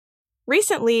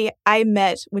Recently, I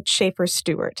met with Schaefer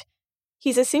Stewart.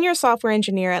 He's a senior software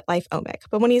engineer at LifeOmic,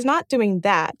 but when he's not doing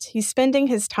that, he's spending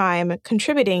his time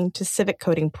contributing to civic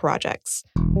coding projects.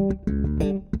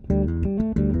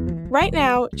 Right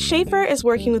now, Schaefer is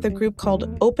working with a group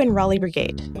called Open Raleigh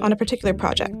Brigade on a particular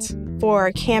project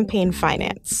for campaign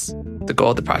finance. The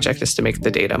goal of the project is to make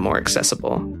the data more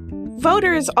accessible.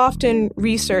 Voters often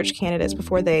research candidates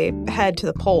before they head to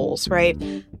the polls, right?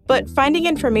 But finding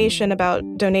information about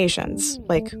donations,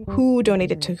 like who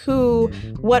donated to who,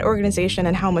 what organization,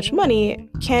 and how much money,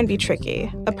 can be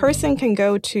tricky. A person can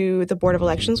go to the Board of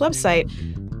Elections website,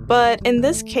 but in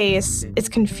this case, it's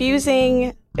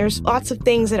confusing. There's lots of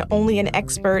things that only an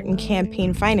expert in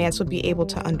campaign finance would be able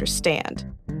to understand.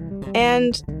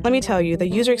 And let me tell you, the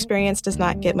user experience does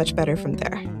not get much better from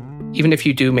there. Even if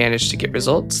you do manage to get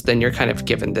results, then you're kind of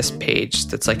given this page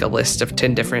that's like a list of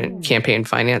 10 different campaign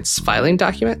finance filing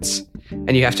documents.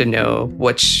 And you have to know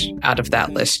which out of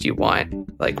that list you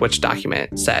want, like which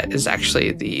document set is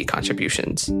actually the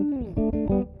contributions.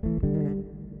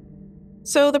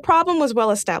 So the problem was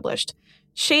well established.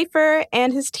 Schaefer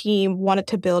and his team wanted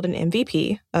to build an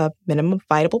MVP, a minimum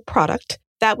viable product,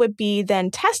 that would be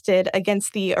then tested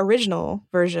against the original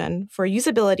version for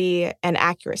usability and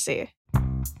accuracy.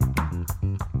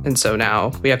 And so now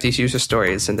we have these user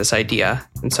stories and this idea.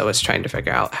 And so it's trying to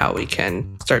figure out how we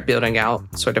can start building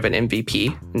out sort of an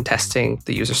MVP and testing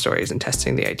the user stories and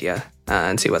testing the idea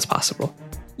and see what's possible.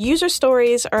 User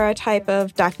stories are a type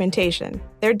of documentation.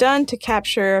 They're done to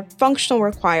capture functional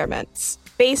requirements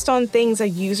based on things a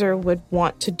user would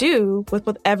want to do with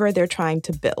whatever they're trying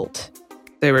to build.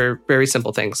 They were very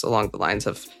simple things along the lines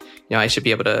of, I should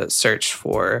be able to search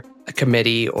for a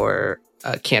committee or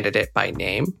a candidate by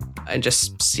name and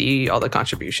just see all the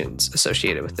contributions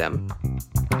associated with them.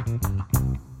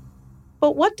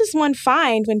 But what does one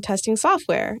find when testing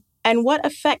software? And what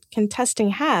effect can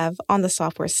testing have on the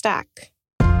software stack?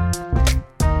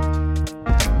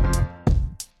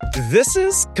 This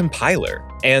is Compiler,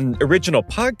 an original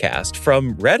podcast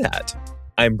from Red Hat.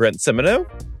 I'm Brent Simoneau.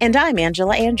 And I'm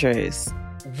Angela Andrews.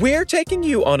 We're taking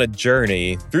you on a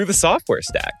journey through the software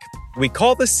stack. We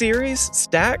call the series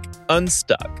Stack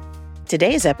Unstuck.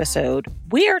 Today's episode,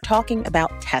 we are talking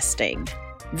about testing.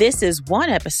 This is one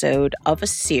episode of a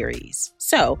series.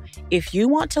 So if you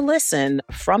want to listen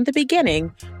from the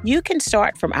beginning, you can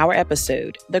start from our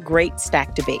episode, The Great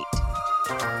Stack Debate.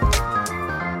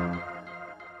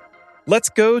 Let's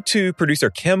go to producer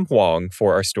Kim Huang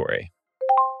for our story.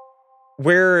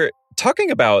 We're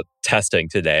talking about testing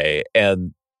today,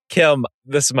 and Kim,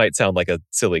 this might sound like a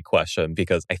silly question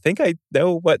because I think I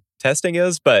know what testing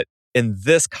is, but in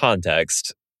this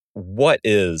context, what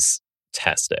is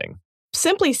testing?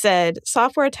 Simply said,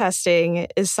 software testing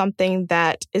is something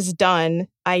that is done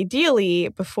ideally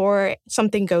before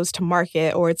something goes to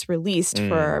market or it's released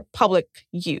for public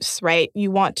use, right?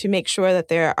 You want to make sure that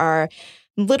there are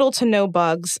little to no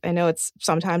bugs. I know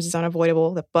sometimes it's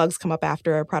unavoidable that bugs come up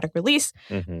after a product release,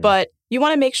 but you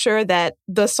want to make sure that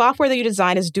the software that you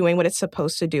design is doing what it's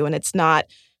supposed to do and it's not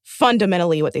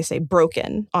fundamentally what they say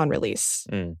broken on release.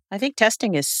 I think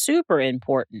testing is super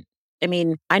important. I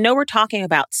mean, I know we're talking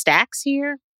about stacks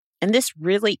here, and this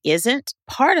really isn't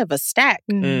part of a stack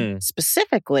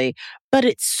specifically, but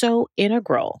it's so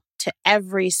integral to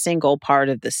every single part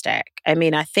of the stack. I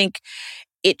mean, I think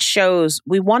it shows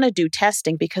we want to do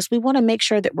testing because we want to make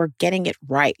sure that we're getting it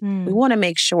right. We want to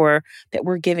make sure that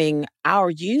we're giving our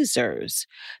users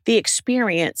the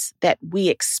experience that we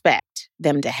expect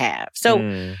them to have.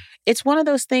 So it's one of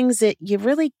those things that you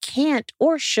really can't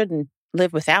or shouldn't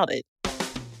live without it.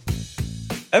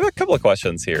 I have a couple of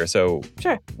questions here. So,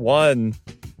 Sure. One,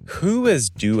 who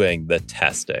is doing the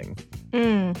testing?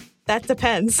 That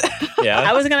depends. Yeah.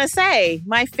 I was going to say,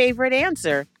 my favorite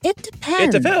answer, it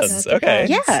depends. It depends. Okay.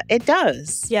 Yeah, it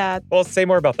does. Yeah. Well, say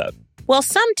more about that. Well,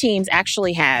 some teams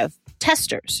actually have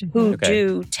testers who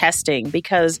do testing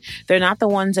because they're not the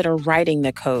ones that are writing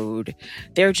the code.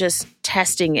 They're just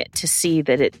testing it to see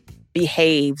that it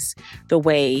behaves the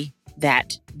way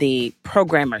that the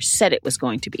programmer said it was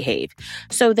going to behave.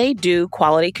 So they do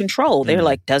quality control. They're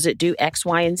like, does it do X,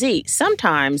 Y, and Z?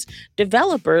 Sometimes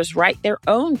developers write their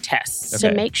own tests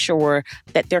to make sure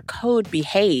that their code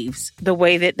behaves the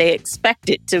way that they expect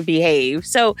it to behave.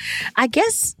 So I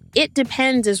guess it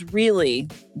depends is really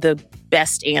the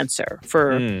best answer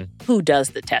for who does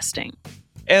the testing.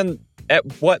 And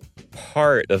at what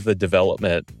part of the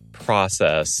development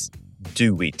process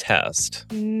do we test?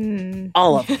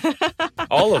 All of them.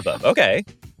 All of them. Okay.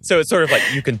 So it's sort of like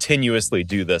you continuously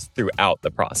do this throughout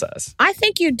the process. I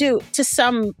think you do to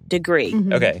some degree.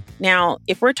 Mhm. Okay. Now,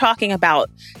 if we're talking about,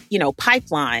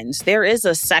 pipelines, there is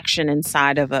a section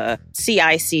inside of a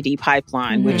CI/CD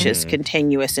pipeline, which is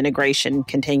continuous integration,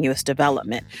 continuous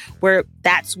development, where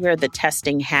that's where the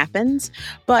testing happens.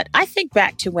 But I think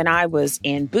back to when I was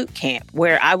in boot camp,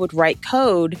 where I would write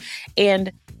code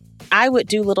and I would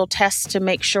do little tests to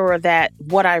make sure that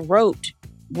what I wrote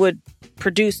would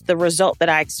produce the result that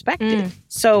I expected.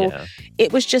 So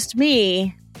it was just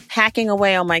me hacking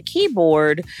away on my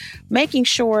keyboard, making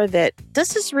sure that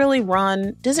does it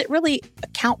really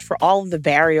account for all of the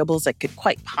variables that could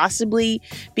quite possibly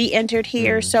be entered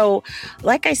here? So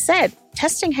like I said,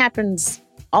 testing happens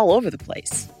all over the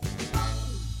place.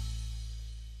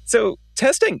 So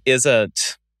testing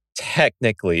isn't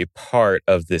technically part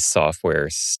of this software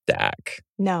stack.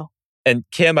 No. And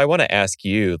Kim, I want to ask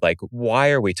you,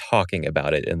 why are we talking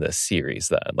about it in this series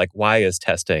then? Why is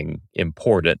testing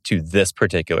important to this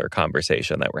particular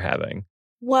conversation that we're having?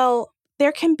 Well,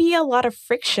 there can be a lot of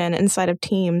friction inside of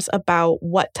teams about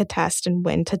what to test and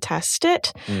when to test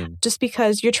it, just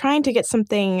because you're trying to get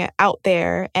something out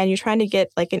there and you're trying to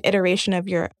get an iteration of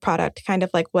your product, kind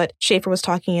of like what Schaefer was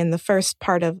talking in the first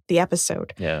part of the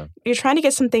episode. Yeah. You're trying to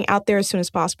get something out there as soon as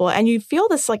possible. And you feel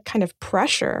this kind of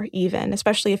pressure even,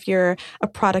 especially if you're a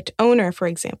product owner, for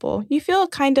example. You feel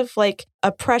kind of like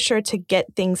a pressure to get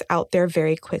things out there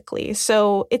very quickly.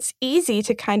 So it's easy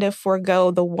to kind of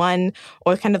forego the one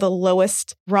or kind of the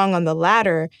lowest rung on the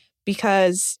ladder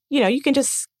because, you can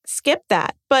just skip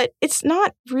that. But it's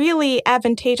not really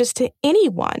advantageous to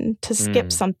anyone to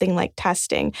skip something like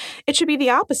testing. It should be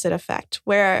the opposite effect,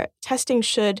 where testing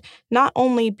should not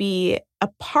only be a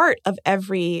part of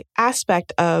every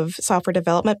aspect of software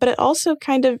development, but it also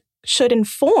kind of should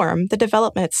inform the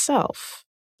development itself.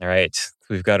 All right.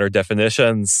 We've got our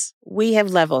definitions. We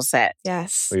have level set.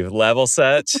 Yes. We've level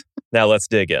set. Now let's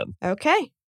dig in.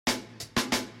 Okay.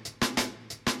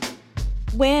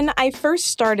 When I first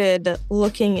started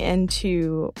looking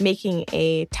into making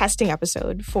a testing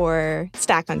episode for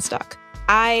Stack Unstuck,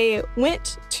 I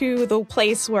went to the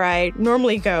place where I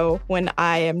normally go when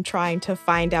I am trying to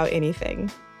find out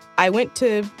anything. I went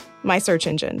to my search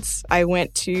engines. I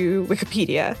went to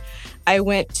Wikipedia. I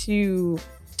went to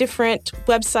different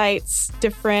websites,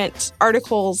 different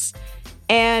articles,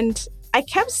 and I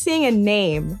kept seeing a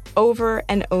name over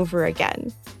and over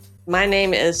again. My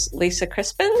name is Lisa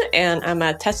Crispin, and I'm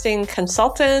a testing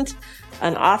consultant,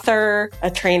 an author, a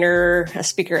trainer, a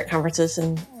speaker at conferences,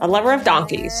 and a lover of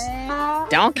donkeys.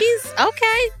 Donkeys?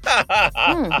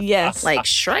 Okay. Yes. Like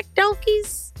Shrek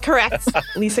donkeys? Correct.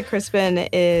 Lisa Crispin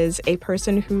is a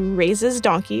person who raises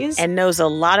donkeys. And knows a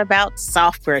lot about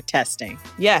software testing.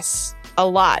 Yes, a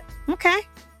lot. Okay.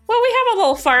 Well, we have a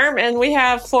little farm, and we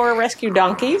have 4 rescue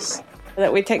donkeys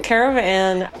that we take care of,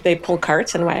 and they pull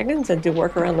carts and wagons and do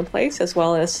work around the place, as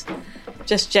well as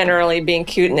just generally being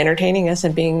cute and entertaining us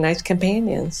and being nice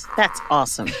companions. That's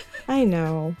awesome. I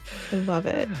know. I love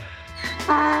it.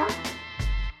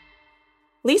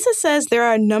 Lisa says there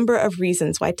are a number of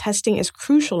reasons why testing is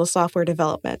crucial to software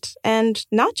development, and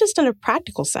not just in a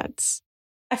practical sense.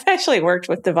 I've actually worked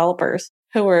with developers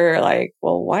who were like,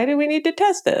 well, why do we need to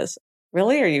test this?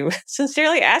 Really? Are you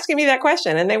sincerely asking me that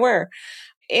question? And they were.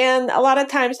 And a lot of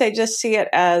times they just see it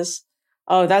as,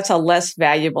 oh, that's a less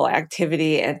valuable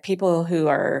activity, and people who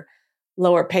are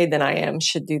lower paid than I am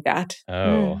should do that.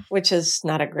 Oh. Which is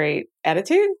not a great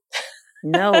attitude.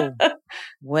 No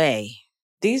way.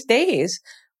 These days,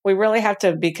 we really have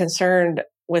to be concerned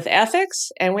with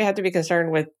ethics, and we have to be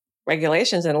concerned with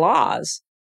regulations and laws.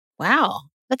 Wow.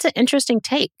 That's an interesting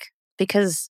take,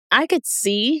 because I could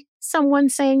see someone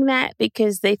saying that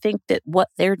because they think that what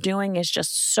they're doing is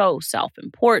just so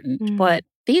self-important. But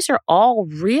these are all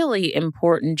really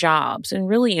important jobs and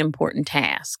really important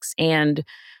tasks. And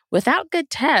without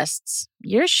good tests,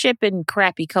 you're shipping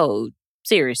crappy code.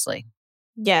 Seriously.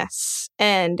 Yes.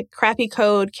 And crappy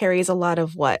code carries a lot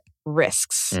of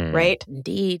risks, right?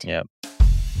 Indeed. Yep.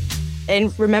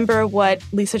 And remember what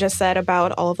Lisa just said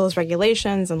about all of those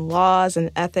regulations and laws and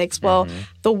ethics. Well,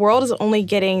 the world is only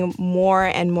getting more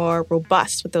and more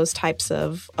robust with those types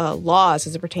of laws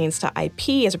as it pertains to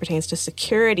IP, as it pertains to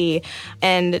security.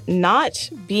 And not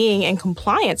being in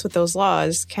compliance with those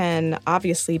laws can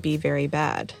obviously be very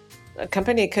bad. A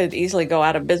company could easily go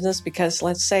out of business because,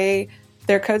 let's say,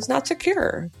 their code's not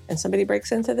secure and somebody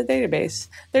breaks into the database.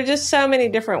 There are just so many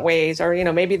different ways, or,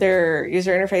 maybe their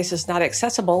user interface is not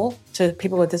accessible to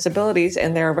people with disabilities,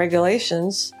 and there are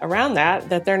regulations around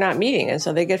that they're not meeting, and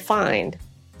so they get fined.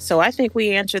 So I think we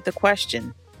answered the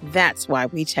question. That's why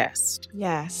we test.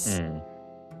 Yes.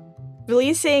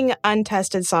 Releasing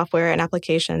untested software and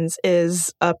applications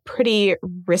is a pretty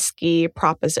risky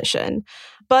proposition.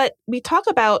 But we talk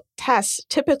about tests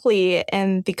typically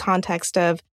in the context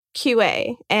of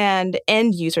QA and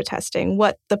end user testing,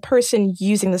 what the person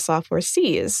using the software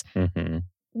sees. Mm-hmm.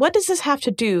 What does this have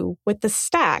to do with the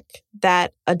stack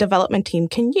that a development team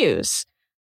can use?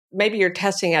 Maybe you're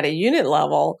testing at a unit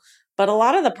level, but a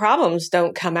lot of the problems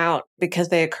don't come out because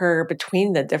they occur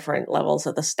between the different levels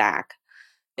of the stack.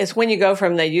 It's when you go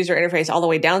from the user interface all the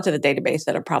way down to the database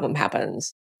that a problem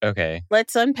happens. Okay.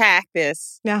 Let's unpack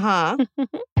this. Uh-huh.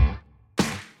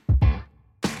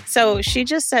 So she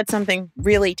just said something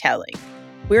really telling.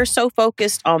 We're so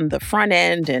focused on the front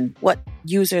end and what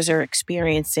users are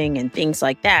experiencing and things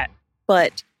like that.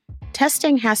 But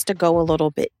testing has to go a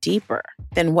little bit deeper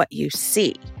than what you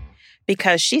see.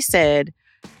 Because she said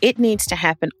it needs to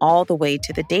happen all the way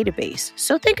to the database.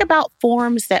 So think about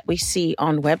forms that we see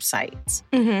on websites.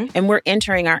 Mm-hmm. And we're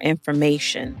entering our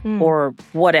information or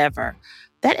whatever.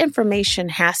 That information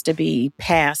has to be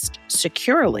passed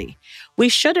securely. We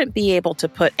shouldn't be able to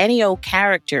put any old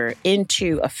character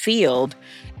into a field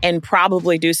and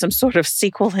probably do some sort of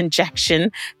SQL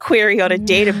injection query on a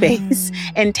database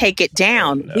and take it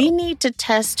down. No. We need to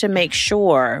test to make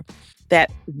sure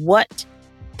that what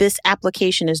this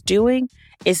application is doing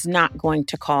is not going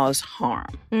to cause harm.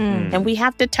 And we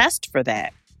have to test for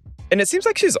that. And it seems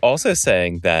like she's also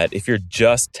saying that if you're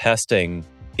just testing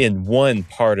in one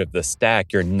part of the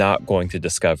stack, you're not going to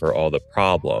discover all the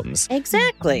problems.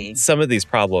 Exactly. Some of these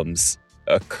problems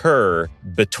occur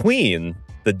between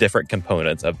the different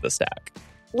components of the stack.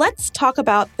 Let's talk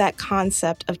about that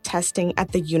concept of testing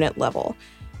at the unit level.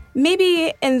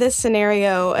 Maybe in this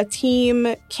scenario, a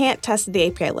team can't test at the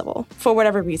API level for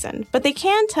whatever reason, but they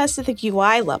can test at the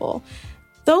UI level.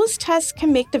 Those tests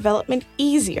can make development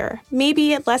easier.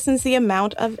 Maybe it lessens the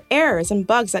amount of errors and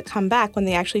bugs that come back when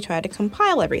they actually try to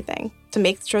compile everything to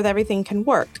make sure that everything can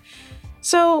work.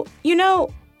 So,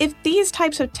 if these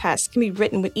types of tests can be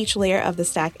written with each layer of the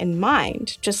stack in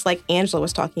mind, just like Angela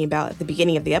was talking about at the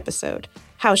beginning of the episode,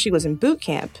 how she was in boot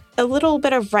camp, a little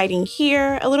bit of writing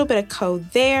here, a little bit of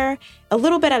code there, a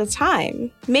little bit at a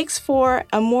time, makes for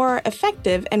a more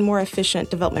effective and more efficient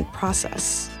development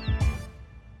process.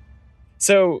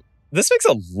 So this makes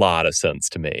a lot of sense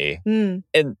to me.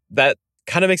 And that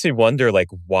kind of makes me wonder,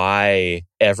 why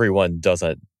everyone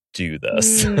doesn't do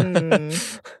this.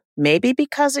 Maybe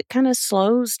because it kind of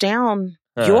slows down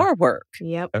your work.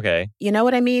 Yep. Okay. You know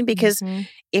what I mean? Because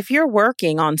if you're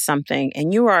working on something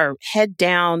and you are head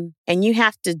down and you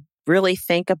have to really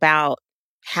think about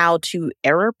how to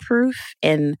error-proof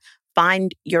and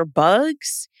find your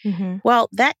bugs, well,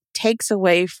 that takes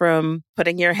away from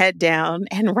putting your head down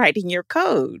and writing your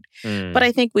code. But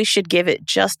I think we should give it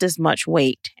just as much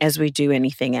weight as we do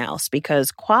anything else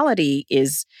because quality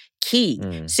is key.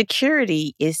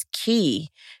 Security is key.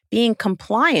 Being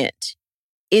compliant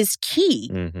is key.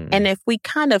 And if we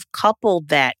kind of coupled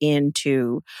that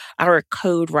into our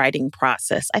code writing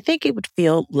process, I think it would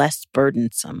feel less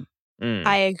burdensome.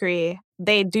 I agree.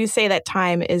 They do say that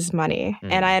time is money.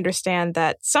 And I understand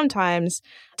that sometimes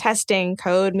testing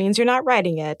code means you're not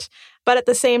writing it. But at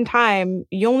the same time,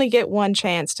 you only get one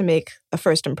chance to make a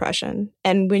first impression.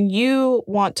 And when you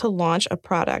want to launch a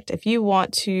product, if you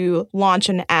want to launch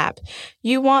an app,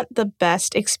 you want the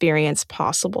best experience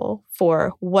possible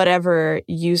for whatever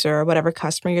user or whatever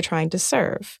customer you're trying to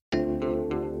serve.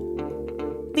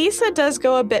 Lisa does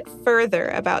go a bit further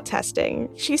about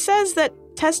testing. She says that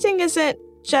testing isn't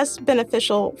just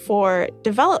beneficial for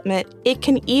development, it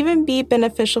can even be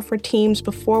beneficial for teams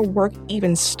before work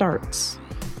even starts.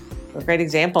 A great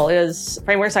example is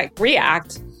frameworks like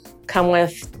React come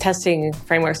with testing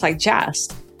frameworks like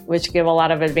Jest, which give a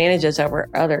lot of advantages over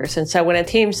others. And so when a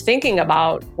team's thinking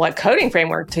about what coding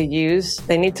framework to use,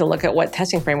 they need to look at what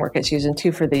testing framework it's using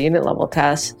too for the unit level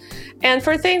tests. And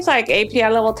for things like API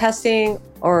level testing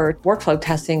or workflow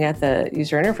testing at the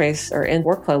user interface or in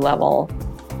workflow level.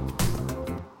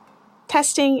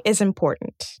 Testing is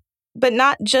important, but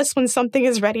not just when something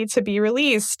is ready to be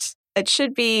released. It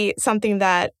should be something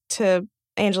that, to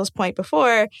Angela's point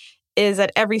before, is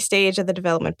at every stage of the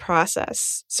development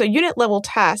process. So unit level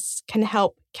tests can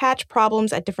help catch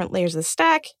problems at different layers of the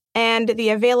stack, and the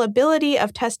availability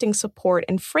of testing support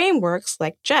and frameworks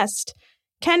like Jest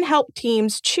can help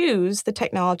teams choose the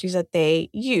technologies that they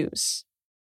use.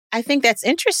 I think that's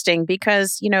interesting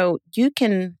because, you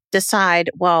can decide,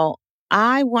 well,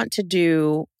 I want to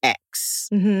do X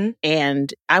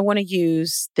and I want to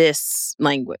use this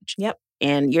language. Yep.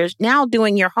 And you're now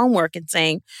doing your homework and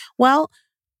saying, well,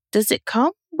 does it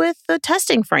come with the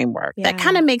testing framework? Yeah. That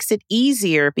kind of makes it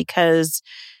easier because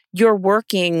you're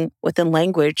working with a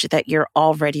language that you're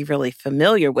already really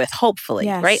familiar with, hopefully,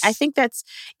 Yes. right? I think that's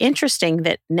interesting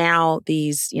that now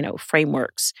these,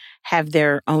 frameworks have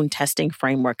their own testing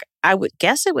framework. I would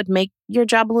guess it would make your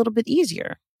job a little bit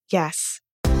easier. Yes.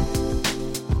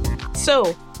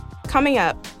 So, coming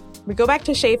up, we go back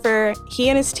to Schaefer. He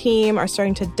and his team are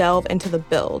starting to delve into the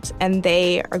build, and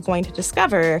they are going to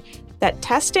discover that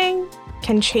testing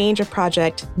can change a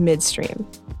project midstream.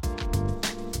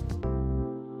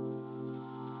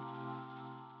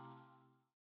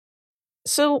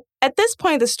 So at this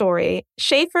point of the story,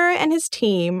 Schaefer and his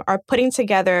team are putting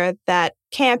together that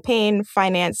campaign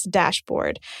finance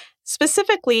dashboard.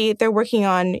 Specifically, they're working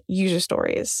on user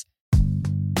stories.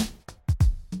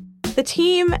 The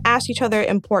team asked each other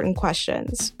important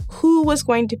questions. Who was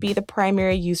going to be the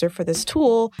primary user for this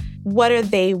tool? What do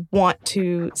they want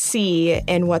to see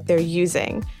in what they're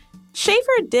using?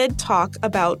 Schaefer did talk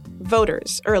about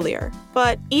voters earlier,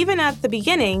 but even at the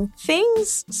beginning,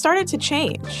 things started to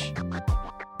change.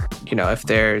 If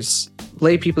there's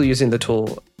lay people using the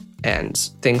tool and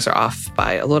things are off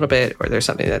by a little bit, or there's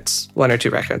something that's 1 or 2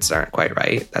 records that aren't quite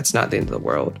right, that's not the end of the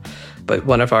world. But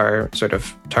one of our sort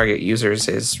of target users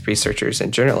is researchers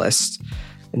and journalists.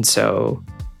 And so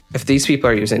if these people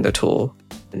are using the tool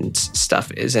and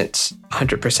stuff isn't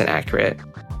 100% accurate,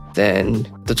 then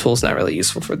the tool's not really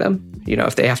useful for them.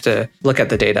 If they have to look at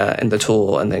the data and the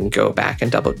tool and then go back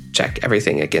and double check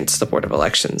everything against the Board of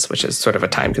Elections, which is sort of a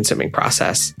time-consuming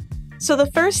process. So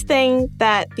the first thing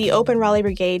that the Open Raleigh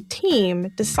Brigade team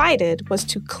decided was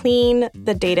to clean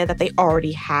the data that they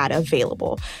already had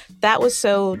available. That was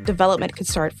so development could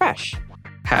start fresh.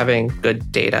 Having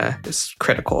good data is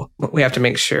critical. We have to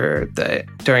make sure that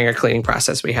during our cleaning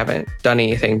process, we haven't done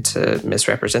anything to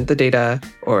misrepresent the data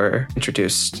or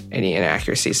introduced any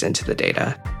inaccuracies into the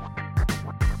data.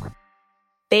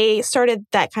 They started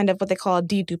that kind of what they call a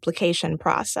deduplication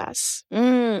process.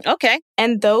 Okay.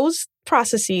 And those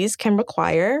processes can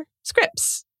require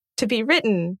scripts to be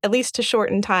written, at least to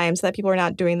shorten time so that people are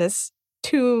not doing this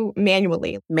too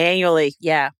manually. Manually,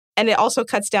 yeah. And it also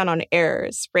cuts down on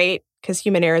errors, right? Because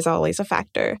human error is always a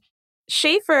factor.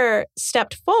 Schaefer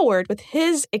stepped forward with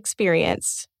his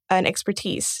experience and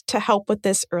expertise to help with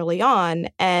this early on,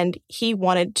 and he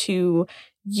wanted to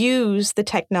use the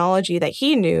technology that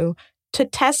he knew to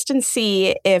test and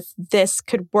see if this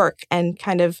could work and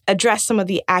kind of address some of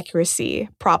the accuracy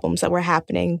problems that were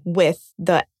happening with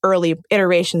the early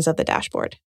iterations of the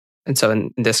dashboard. And so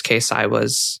in this case, I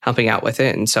was helping out with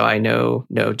it. And so I know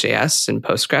Node.js and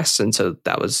Postgres. And so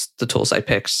that was the tools I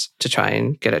picked to try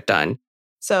and get it done.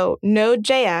 So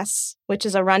Node.js, which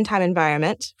is a runtime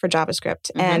environment for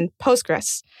JavaScript, and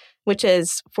Postgres, which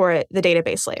is for the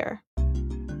database layer.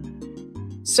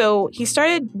 So he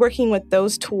started working with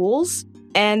those tools,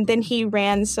 and then he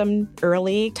ran some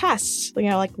early tests,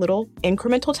 like little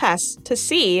incremental tests to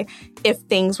see if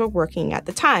things were working at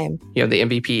the time. The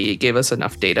MVP gave us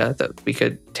enough data that we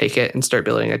could take it and start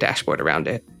building a dashboard around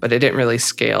it. But it didn't really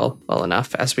scale well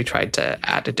enough as we tried to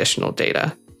add additional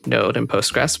data. Node and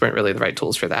Postgres weren't really the right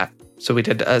tools for that. So we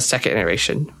did a second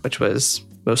iteration, which was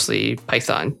mostly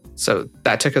Python. So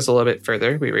that took us a little bit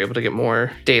further. We were able to get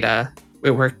more data.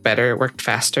 It worked better. It worked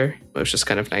faster. It was just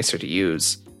kind of nicer to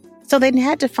use. So they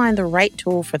had to find the right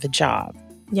tool for the job.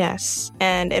 Yes.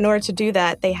 And in order to do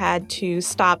that, they had to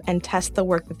stop and test the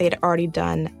work that they'd already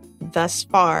done thus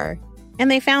far.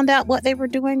 And they found out what they were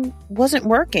doing wasn't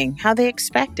working how they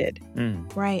expected.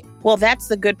 Right. Well, that's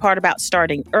the good part about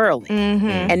starting early Mm-hmm.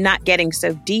 and not getting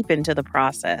so deep into the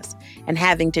process and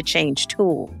having to change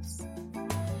tools.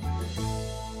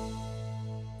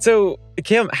 So,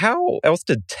 Kim, how else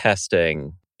did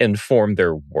testing inform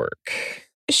their work?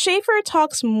 Schaefer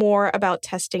talks more about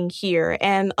testing here,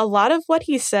 and a lot of what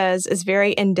he says is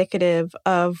very indicative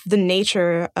of the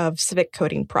nature of civic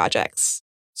coding projects.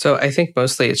 So I think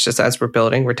mostly it's just as we're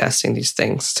building, we're testing these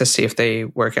things to see if they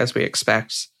work as we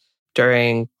expect.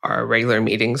 During our regular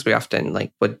meetings, we often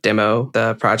would demo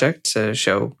the project to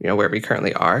show where we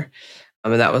currently are.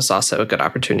 And that was also a good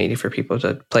opportunity for people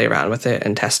to play around with it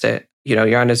and test it.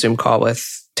 You're on a Zoom call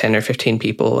with 10 or 15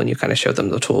 people and you kind of show them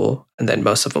the tool. And then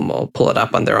most of them will pull it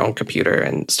up on their own computer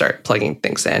and start plugging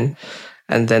things in.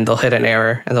 And then they'll hit an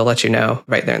error and they'll let you know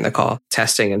right there in the call,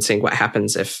 testing and seeing what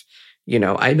happens if,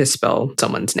 I misspell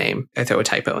someone's name. I throw a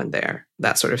typo in there,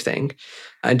 that sort of thing.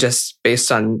 And just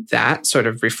based on that, sort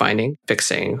of refining,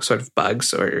 fixing sort of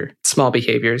bugs or small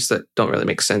behaviors that don't really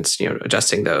make sense,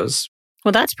 adjusting those.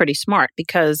 Well, that's pretty smart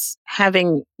because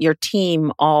having your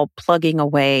team all plugging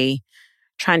away,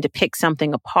 trying to pick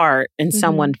something apart and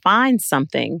someone finds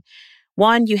something,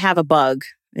 one, you have a bug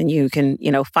and you can,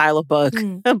 file a bug,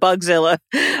 a Bugzilla.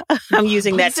 I'm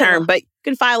using that term, but you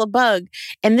can file a bug.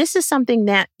 And this is something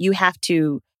that you have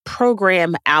to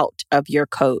program out of your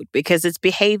code because it's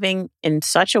behaving in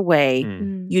such a way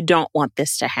you don't want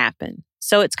this to happen.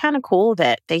 So it's kind of cool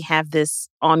that they have this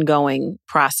ongoing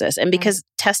process. And because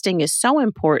testing is so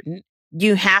important,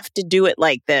 you have to do it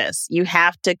like this. You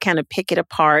have to kind of pick it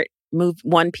apart, move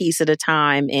one piece at a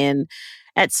time. And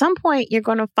at some point, you're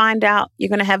going to find out you're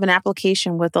going to have an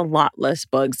application with a lot less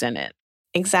bugs in it.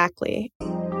 Exactly.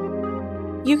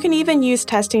 You can even use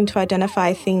testing to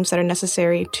identify things that are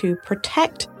necessary to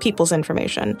protect people's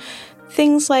information.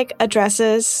 Things like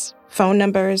addresses, phone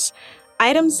numbers,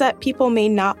 items that people may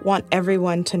not want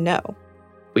everyone to know.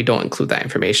 We don't include that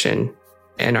information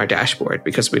in our dashboard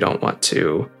because we don't want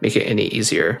to make it any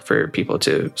easier for people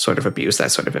to sort of abuse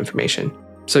that sort of information.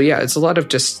 So yeah, it's a lot of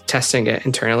just testing it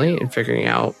internally and figuring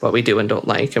out what we do and don't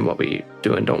like and what we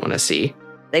do and don't want to see.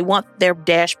 They want their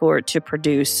dashboard to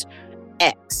produce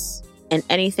X, and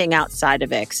anything outside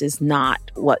of X is not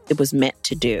what it was meant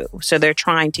to do. So they're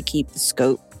trying to keep the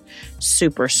scope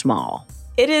super small.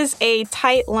 It is a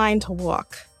tight line to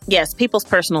walk. Yes, people's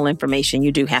personal information,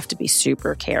 you do have to be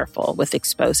super careful with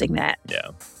exposing that.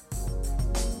 Yeah.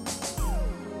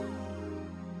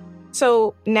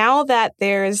 So now that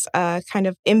there's a kind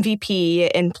of MVP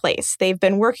in place, they've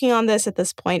been working on this at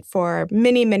this point for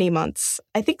many, many months,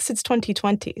 I think since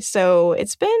 2020. So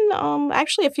it's been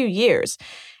actually a few years.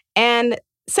 And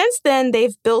since then,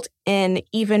 they've built in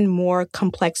even more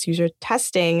complex user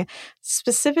testing,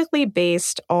 specifically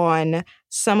based on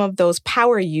some of those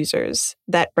power users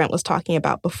that Brent was talking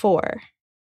about before.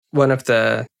 One of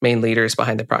the main leaders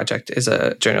behind the project is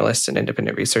a journalist and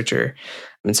independent researcher.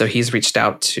 And so he's reached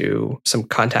out to some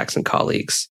contacts and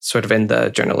colleagues sort of in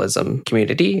the journalism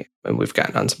community. And we've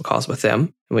gotten on some calls with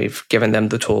them. And we've given them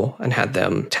the tool and had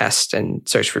them test and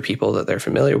search for people that they're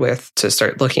familiar with to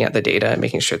start looking at the data and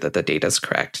making sure that the data is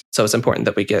correct. So it's important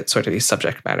that we get sort of these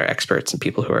subject matter experts and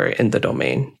people who are in the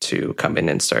domain to come in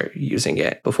and start using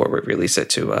it before we release it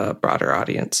to a broader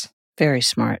audience. Very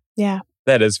smart. Yeah.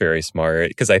 That is very smart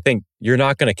because I think you're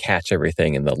not going to catch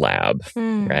everything in the lab,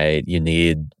 right? You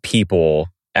need people,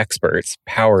 experts,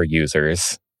 power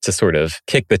users to sort of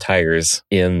kick the tires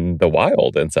in the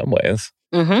wild in some ways.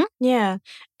 Mm-hmm. Yeah.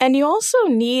 And you also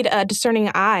need a discerning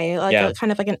eye, like a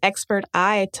kind of like an expert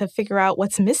eye to figure out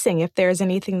what's missing if there's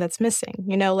anything that's missing.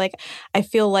 I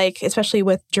feel like, especially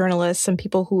with journalists and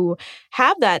people who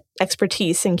have that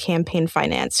expertise in campaign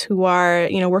finance, who are,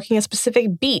 working a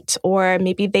specific beat, or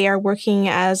maybe they are working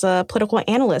as a political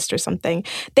analyst or something,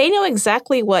 they know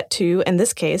exactly what to, in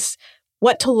this case,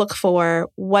 what to look for,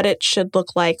 what it should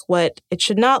look like, what it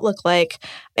should not look like,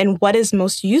 and what is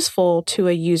most useful to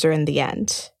a user in the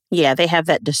end. Yeah, they have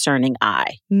that discerning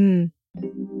eye.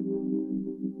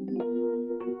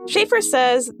 Schaefer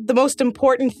says the most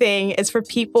important thing is for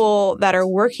people that are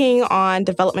working on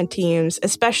development teams,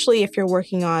 especially if you're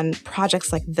working on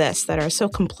projects like this that are so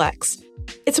complex.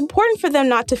 It's important for them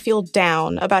not to feel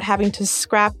down about having to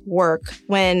scrap work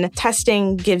when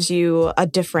testing gives you a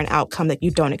different outcome that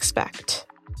you don't expect.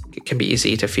 It can be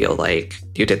easy to feel like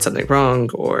you did something wrong,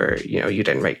 or, you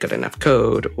didn't write good enough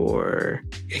code, or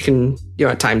it can,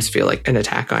 at times feel like an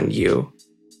attack on you.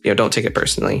 Don't take it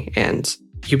personally. And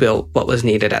you built what was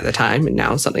needed at the time, and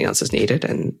now something else is needed,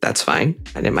 and that's fine.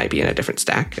 And it might be in a different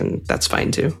stack, and that's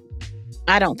fine too.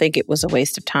 I don't think it was a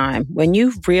waste of time. When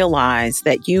you realize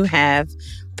that you have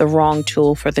the wrong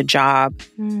tool for the job,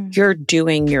 you're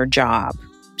doing your job.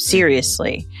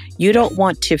 Seriously. You don't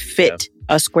want to fit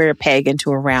a square peg into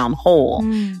a round hole.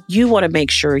 You want to make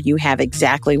sure you have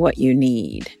exactly what you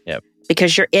need. Yep.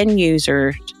 Because your end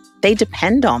user, they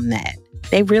depend on that.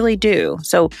 They really do.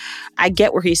 So I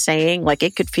get where he's saying, like,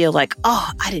 it could feel like,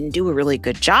 oh, I didn't do a really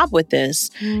good job with this.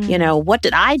 What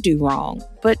did I do wrong?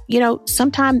 But,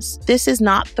 sometimes this is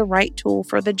not the right tool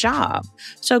for the job.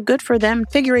 So good for them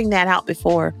figuring that out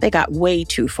before they got way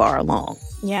too far along.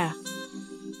 Yeah.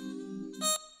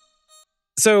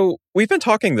 So we've been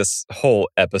talking this whole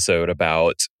episode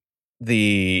about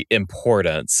the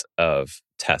importance of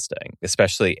testing,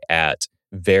 especially at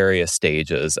various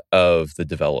stages of the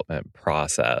development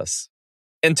process.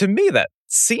 And to me, that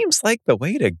seems like the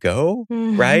way to go,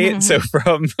 right? So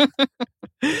from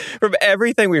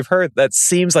everything we've heard, that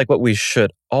seems like what we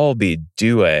should all be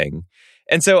doing.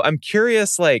 And so I'm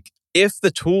curious, if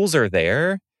the tools are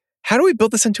there, how do we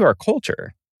build this into our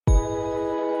culture?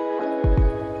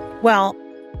 Well,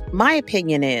 my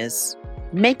opinion is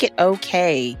make it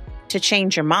okay to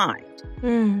change your mind.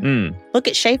 Look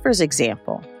at Schaefer's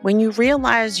example. When you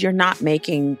realize you're not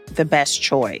making the best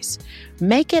choice,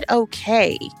 make it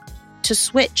okay to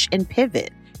switch and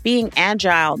pivot. being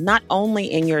agile not only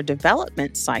in your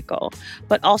development cycle,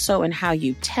 but also in how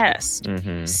you test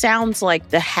sounds like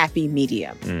the happy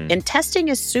medium. And testing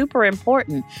is super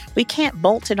important. We can't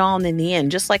bolt it on in the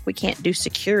end, just like we can't do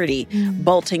security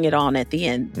bolting it on at the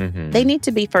end. They need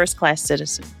to be first-class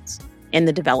citizens in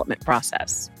the development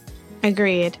process.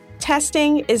 Agreed.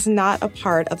 Testing is not a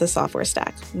part of the software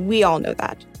stack. We all know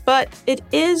that. But it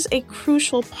is a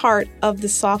crucial part of the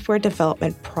software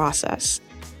development process.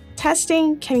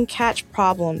 Testing can catch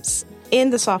problems in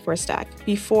the software stack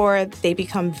before they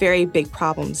become very big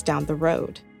problems down the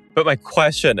road. But my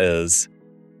question is,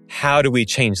 how do we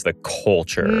change the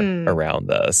culture around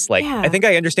this? I think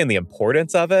I understand the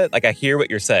importance of it. I hear what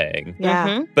you're saying.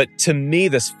 Yeah. But to me,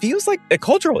 this feels like a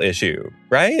cultural issue,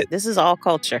 right? This is all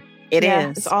culture. It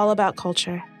is. It's all about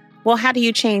culture. Well, how do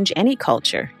you change any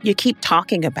culture? You keep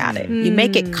talking about it. You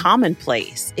make it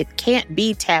commonplace. It can't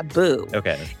be taboo.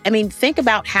 Okay. I mean, think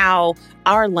about how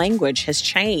our language has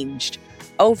changed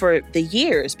over the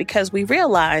years because we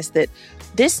realize that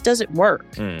this doesn't work.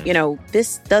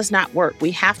 This does not work.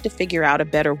 We have to figure out a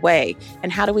better way.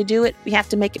 And how do we do it? We have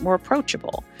to make it more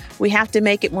approachable. We have to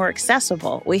make it more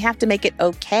accessible. We have to make it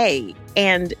okay.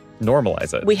 And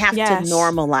normalize it. We have to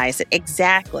normalize it.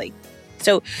 Exactly.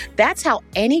 So that's how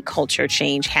any culture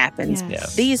change happens.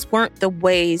 Yes. These weren't the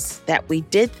ways that we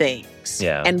did things.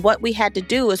 Yeah. And what we had to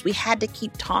do is we had to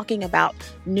keep talking about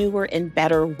newer and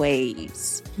better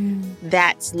ways.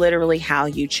 That's literally how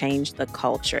you change the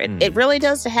culture. It really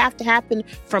does have to happen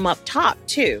from up top,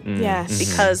 too. Yes.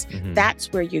 Because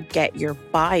that's where you get your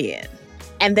buy-in.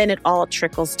 And then it all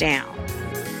trickles down.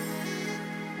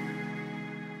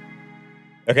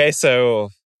 Okay, so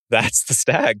that's the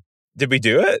stack. Did we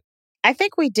do it? I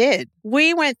think we did.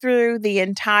 We went through the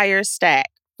entire stack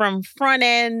from front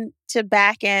end to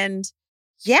back end.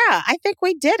 Yeah, I think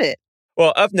we did it.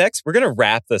 Well, up next, we're going to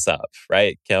wrap this up,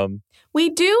 right, Kim? We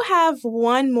do have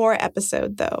one more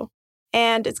episode, though.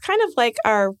 And it's kind of like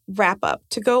our wrap up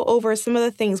to go over some of the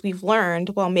things we've learned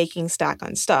while making Stack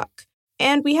Unstuck.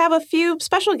 And we have a few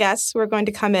special guests who are going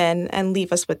to come in and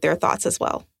leave us with their thoughts as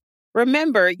well.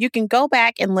 Remember, you can go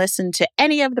back and listen to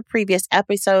any of the previous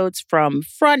episodes from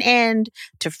front end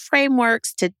to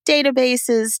frameworks to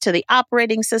databases to the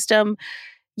operating system.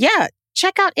 Yeah,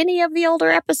 check out any of the older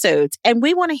episodes. And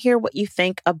we want to hear what you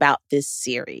think about this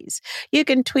series. You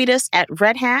can tweet us at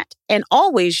Red Hat and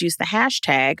always use the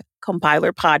hashtag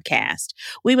 #CompilerPodcast.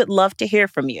 We would love to hear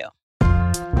from you.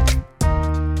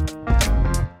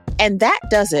 And that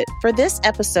does it for this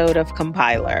episode of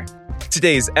Compiler.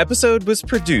 Today's episode was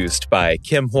produced by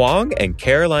Kim Huang and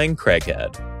Caroline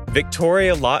Craighead.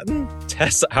 Victoria Lawton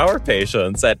tests our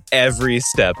patience at every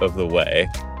step of the way.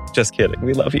 Just kidding.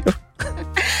 We love you.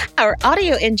 Our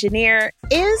audio engineer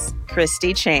is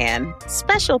Christy Chan.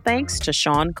 Special thanks to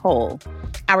Sean Cole.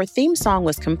 Our theme song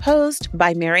was composed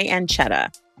by Mary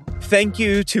Anchetta. Thank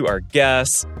you to our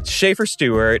guests, Schaefer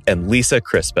Stewart and Lisa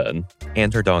Crispin,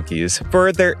 and her donkeys,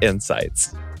 for their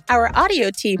insights. Our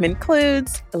audio team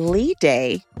includes Lee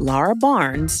Day, Laura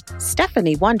Barnes,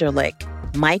 Stephanie Wunderlich,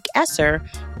 Mike Esser,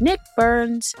 Nick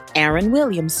Burns, Aaron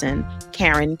Williamson,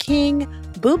 Karen King,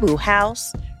 Boo Boo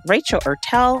House, Rachel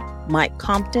Ertel, Mike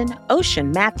Compton,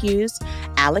 Ocean Matthews,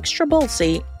 Alex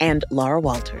Trabulsi, and Laura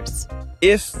Walters.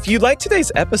 If you like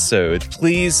today's episode,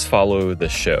 please follow the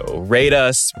show. Rate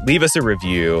us, leave us a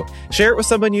review, share it with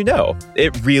someone you know.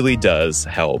 It really does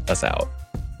help us out.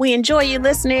 We enjoy you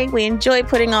listening. We enjoy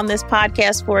putting on this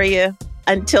podcast for you.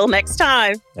 Until next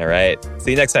time. All right.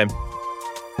 See you next time.